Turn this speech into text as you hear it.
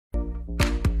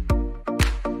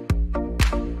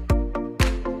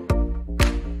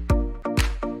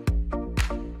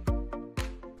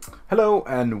Hello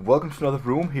and welcome to another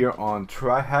room here on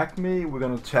TryHackMe. We're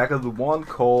gonna tackle the one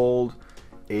called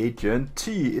Agent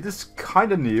T. It is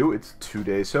kinda new, it's 2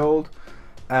 days old,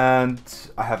 and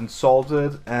I haven't solved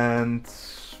it, and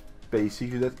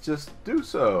basically let's just do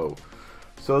so.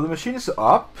 So the machine is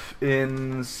up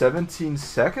in 17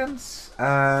 seconds,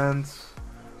 and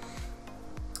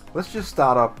let's just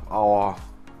start up our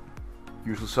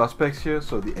usual suspects here.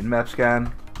 So the nmap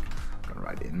scan, I'm gonna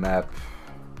write nmap.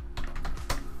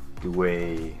 Do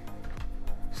a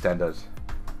standard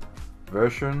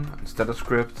version and standard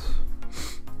script,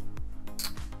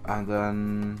 and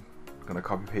then I'm gonna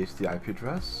copy paste the IP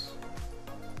address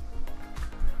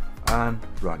and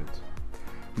run it.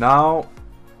 Now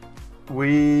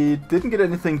we didn't get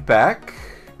anything back.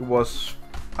 It was,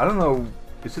 I don't know,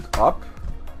 is it up?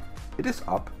 It is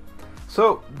up.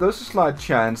 So there's a slight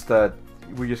chance that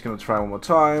we're just gonna try one more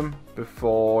time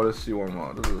before. Let's see, one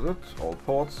more. All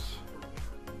ports.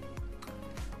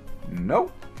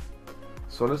 No.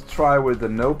 So let's try with the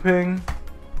no ping.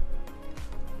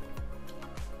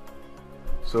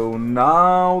 So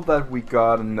now that we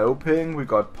got a no ping, we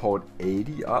got port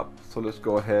 80 up. So let's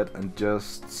go ahead and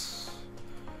just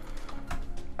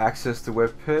access the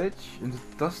web page. And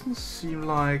it doesn't seem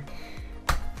like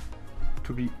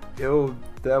to be. Oh,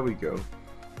 there we go.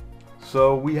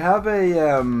 So we have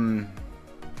an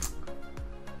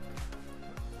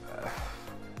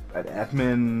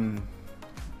admin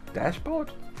dashboard,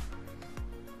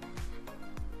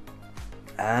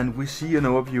 and we see an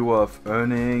overview of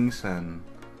earnings and,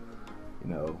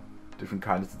 you know, different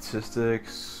kinds of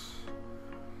statistics.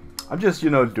 I'm just,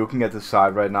 looking at the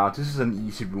site right now. This is an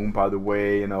easy room, by the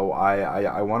way.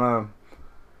 I want to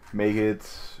make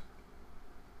it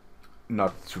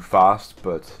not too fast,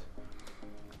 but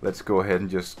let's go ahead and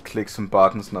just click some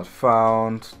buttons. Not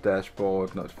found.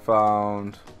 Dashboard not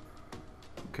found.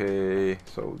 Okay,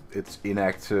 so it's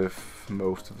inactive,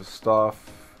 most of the stuff.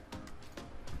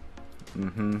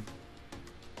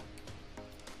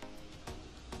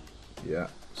 Yeah,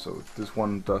 so this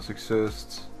one does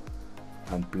exist,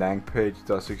 and blank page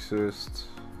does exist.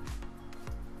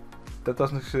 That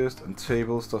doesn't exist, and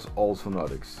tables does also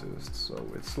not exist. So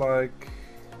it's like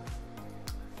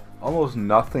almost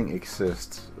nothing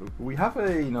exists. We have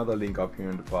another link up here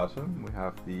in the bottom. We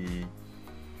have the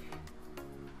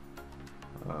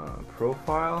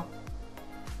profile,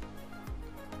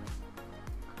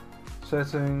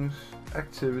 settings,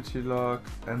 activity log,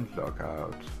 and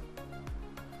logout.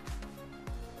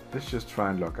 Let's just try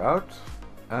and log out,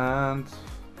 and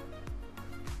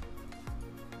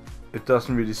it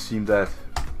doesn't really seem that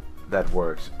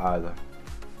works either.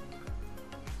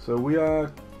 So we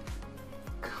are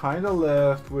kind of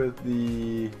left with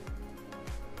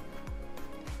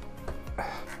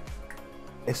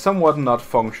a somewhat not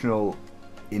functional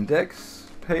index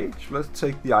page. Let's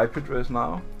take the IP address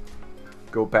now,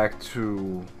 go back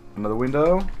to another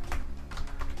window,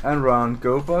 and run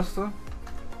GoBuster.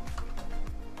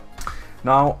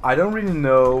 Now I don't really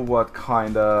know what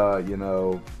kind of,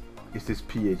 is this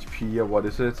PHP or what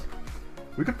is it?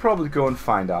 We could probably go and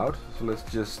find out. So let's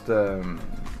just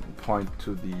point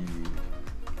to the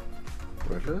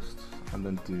word list and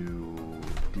then do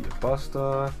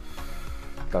dbuster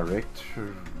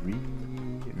directory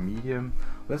medium.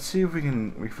 Let's see if we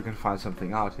can find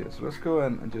something out here. So let's go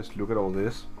and just look at all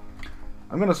this.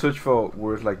 I'm gonna search for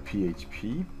words like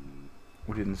PHP.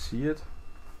 We didn't see it.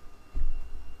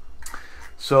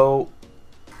 So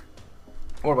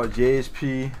what about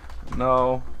JSP?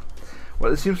 No.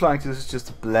 Well, it seems like this is just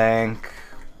a blank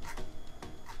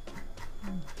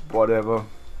whatever,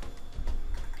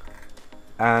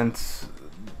 and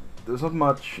there's not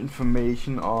much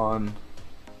information on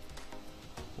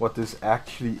what this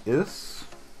actually is.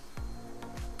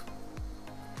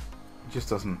 It just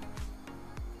doesn't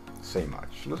say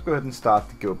much. So let's go ahead and start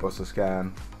the GoBuster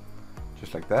scan,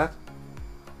 just like that.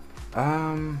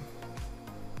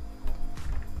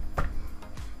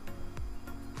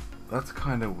 That's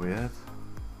kind of weird.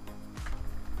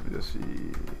 Let me just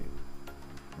see.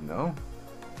 No.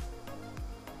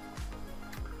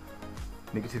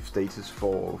 Negative status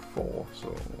for 4,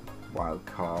 so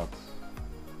wildcard.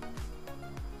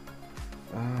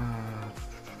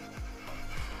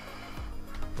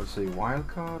 Let's say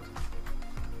wildcard.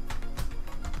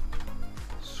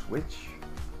 Switch.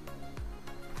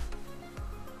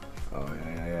 Oh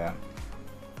yeah.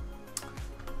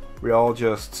 We all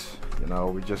just,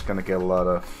 we're just gonna get a lot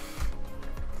of.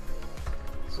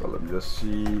 So let me just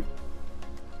see.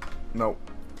 No.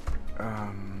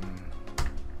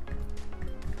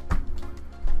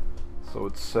 So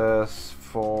it says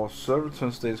for server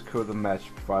return status code, the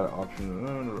match provider option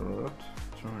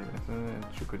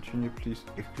To continue, please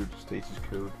exclude the status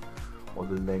code or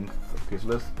the length. Okay, so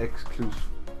let's exclude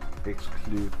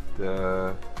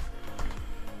the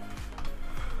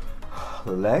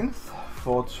length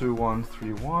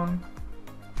 42131,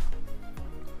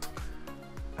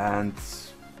 and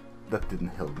that didn't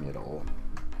help me at all.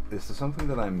 Is there something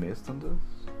that I missed on this?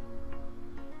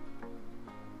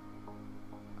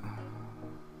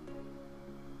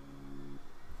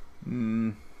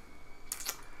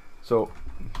 So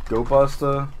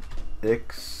GoBuster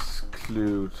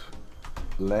exclude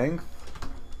length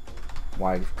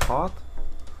wildcard.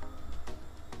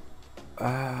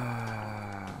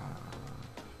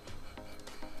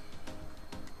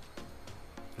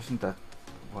 Isn't that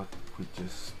what we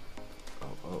just?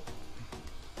 Oh.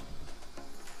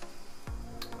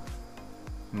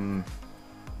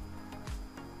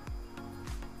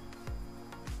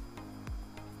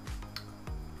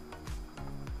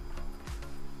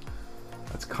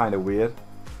 That's kind of weird.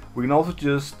 We can also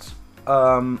just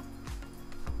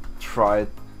try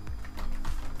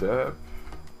derp.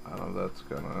 I don't know if that's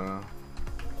gonna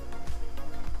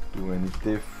do any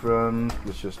different.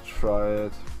 Let's just try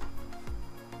it.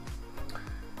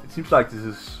 It seems like this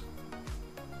is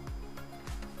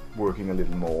working a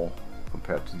little more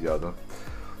compared to the other.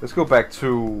 Let's go back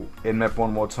to Nmap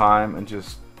one more time and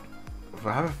just, if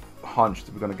I have a hunch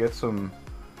that we're gonna get some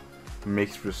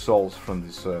mixed results from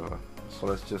this server. So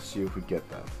let's just see if we get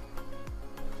that.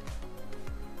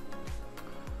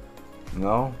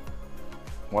 No?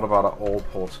 What about an all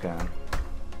port scan?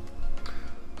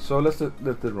 So let's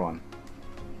let it run.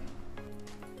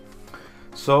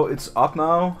 So it's up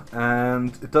now,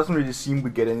 and it doesn't really seem we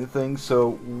get anything.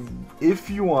 So if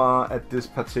you are at this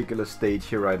particular stage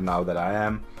here right now that I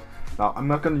am, now I'm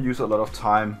not going to use a lot of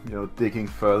time, digging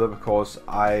further, because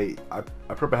I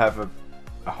probably have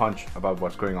a hunch about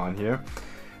what's going on here.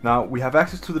 Now we have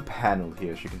access to the panel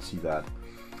here, as you can see that,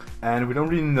 and we don't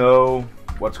really know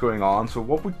what's going on. So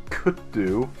what we could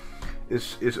do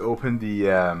is open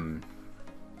the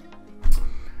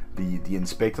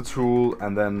inspector tool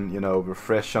and then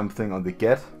refresh something on the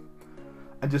get,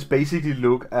 and just basically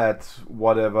look at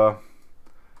whatever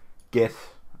get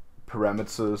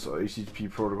parameters or HTTP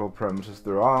protocol parameters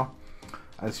there are,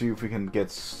 and see if we can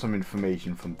get some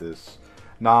information from this.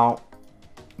 Now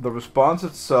the response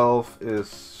itself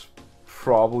is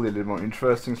probably a little more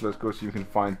interesting, so let's go see if we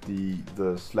can find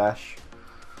the slash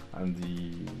and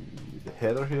the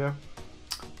header here.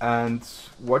 And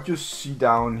what you see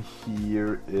down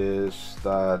here is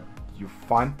that you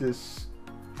find this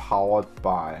powered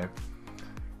by,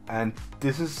 and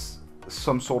this is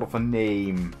some sort of a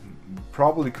name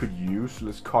probably could use.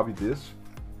 Let's copy this,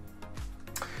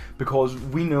 because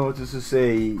we know this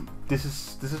is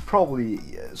probably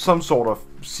some sort of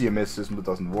CMS system that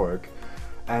doesn't work,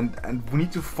 and we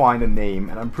need to find a name,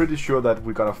 and I'm pretty sure that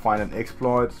we're gonna find an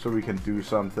exploit so we can do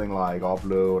something like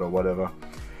upload or whatever.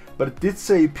 But it did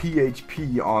say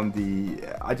PHP on the,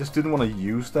 I just didn't want to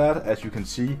use that, as you can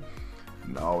see.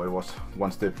 No, it was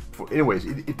one step before. Anyways,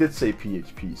 it did say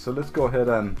PHP. So let's go ahead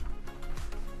and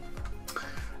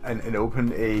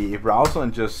open a browser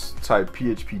and just type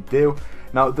PHP dev.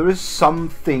 Now there is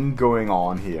something going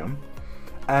on here,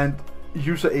 and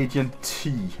user agent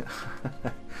T.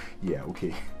 Yeah,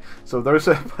 okay. So there's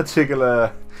a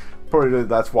particular, probably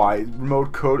that's why,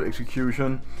 remote code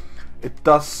execution. It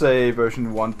does say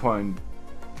version 1.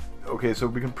 Okay, so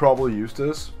we can probably use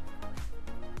this.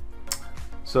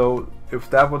 So if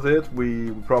that was it,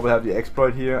 we would probably have the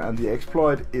exploit here, and the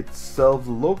exploit itself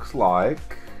looks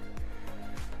like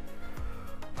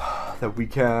that we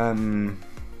can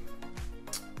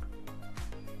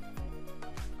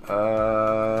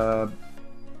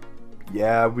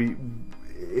yeah,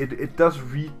 it does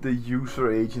read the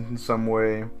user agent in some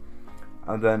way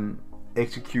and then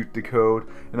execute the code.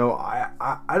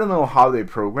 I don't know how they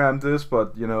programmed this,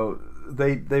 but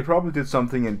they probably did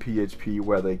something in PHP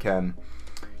where they can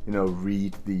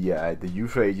read the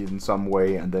user agent in some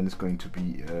way, and then it's going to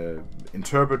be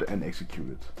interpreted and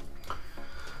executed.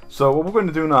 So what we're going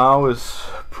to do now is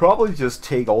probably just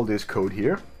take all this code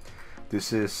here.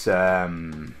 This is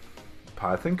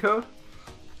Python code,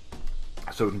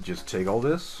 so we can just take all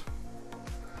this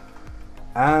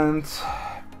and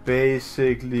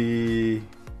basically,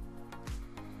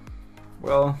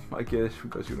 well, I guess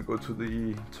because you're gonna go to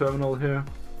the terminal here.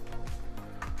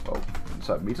 Oh,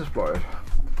 inside Metasploit,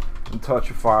 and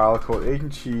touch a file called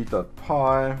agent.py,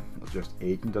 or just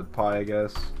agent.py, I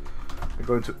guess. We're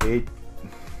going to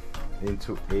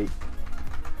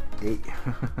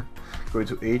go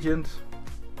into agent,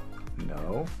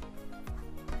 no,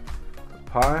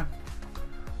 .py,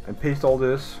 and paste all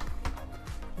this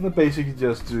And then basically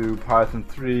just do Python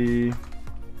 3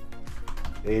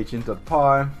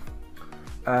 agent.py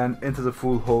and enter the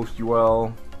full host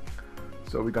URL.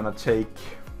 So we're gonna take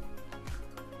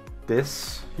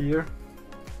this here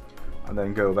and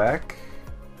then go back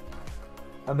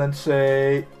and then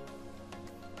say,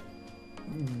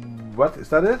 what is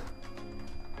that it?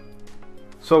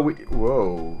 So we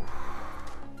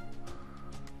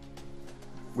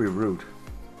root.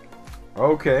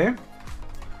 Okay.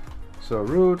 So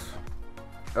root.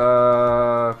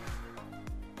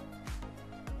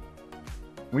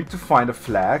 We need to find a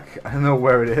flag. I don't know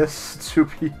where it is, to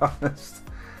be honest.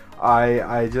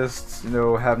 I just, you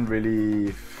know, haven't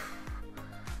really,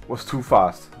 was too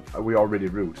fast. We already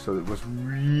root, so it was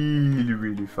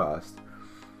really fast.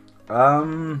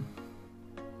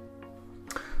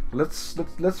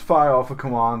 Let's fire off a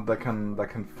command that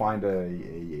can find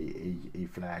a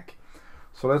flag.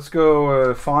 So let's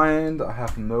go find. I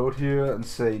have a node here and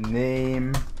say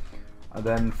name, and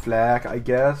then flag, I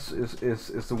guess,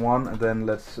 is the one, and then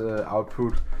let's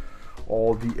output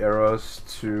all the errors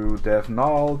to dev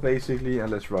null basically, and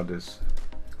let's run this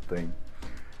thing.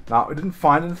 Now it didn't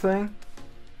find anything.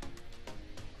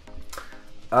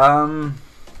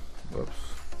 Whoops.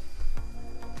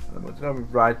 Did I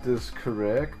write this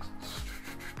correct?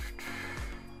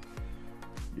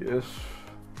 Yes,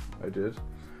 I did.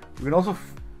 We can also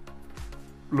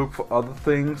look for other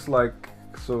things, like,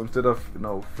 so instead of, you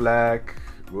know, flag,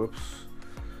 whoops,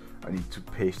 I need to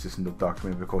paste this in the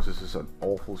document because this is an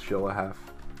awful shell I have.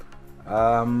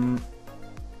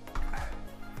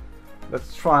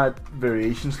 Let's try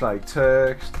variations like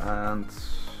text and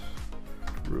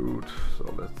root.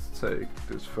 So let's take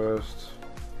this first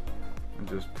and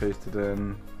just paste it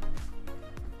in.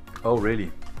 Oh,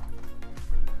 really?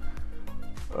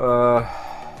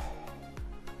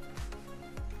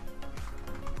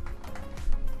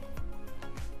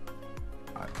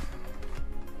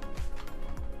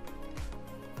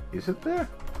 Is it there?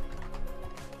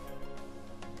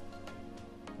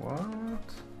 What?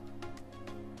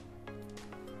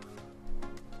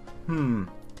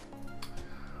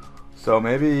 So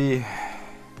maybe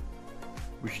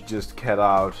we should just cut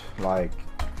out like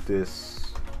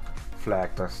this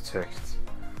flag.text,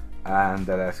 and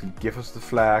that actually give us the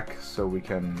flag so we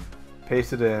can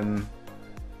paste it in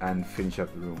and finish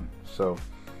up the room. So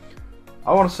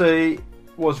I want to say it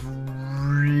was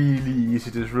really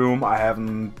easy, this room. I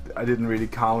didn't really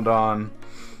count on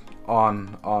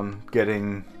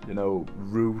getting, you know,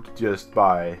 root just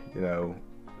by, you know,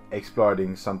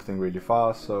 exploiting something really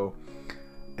fast. So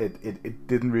it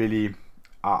didn't really,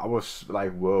 I was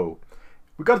like, whoa.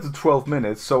 We got to 12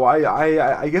 minutes, so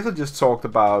I guess I just talked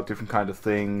about different kind of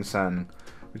things, and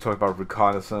we talked about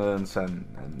reconnaissance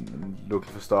and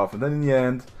looking for stuff, and then in the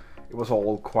end it was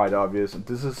all quite obvious. And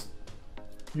this is,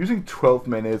 using 12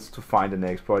 minutes to find an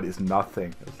exploit is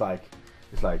nothing. It's like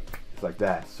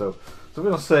that. So we're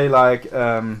gonna say like,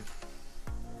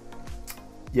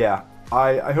 yeah,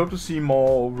 I hope to see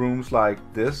more rooms like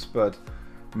this, but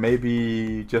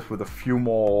maybe just with a few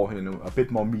more, you know, a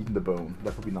bit more meat in the bone.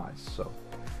 That would be nice. So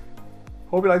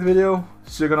hope you liked the video.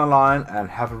 See you again online, and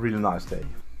have a really nice day.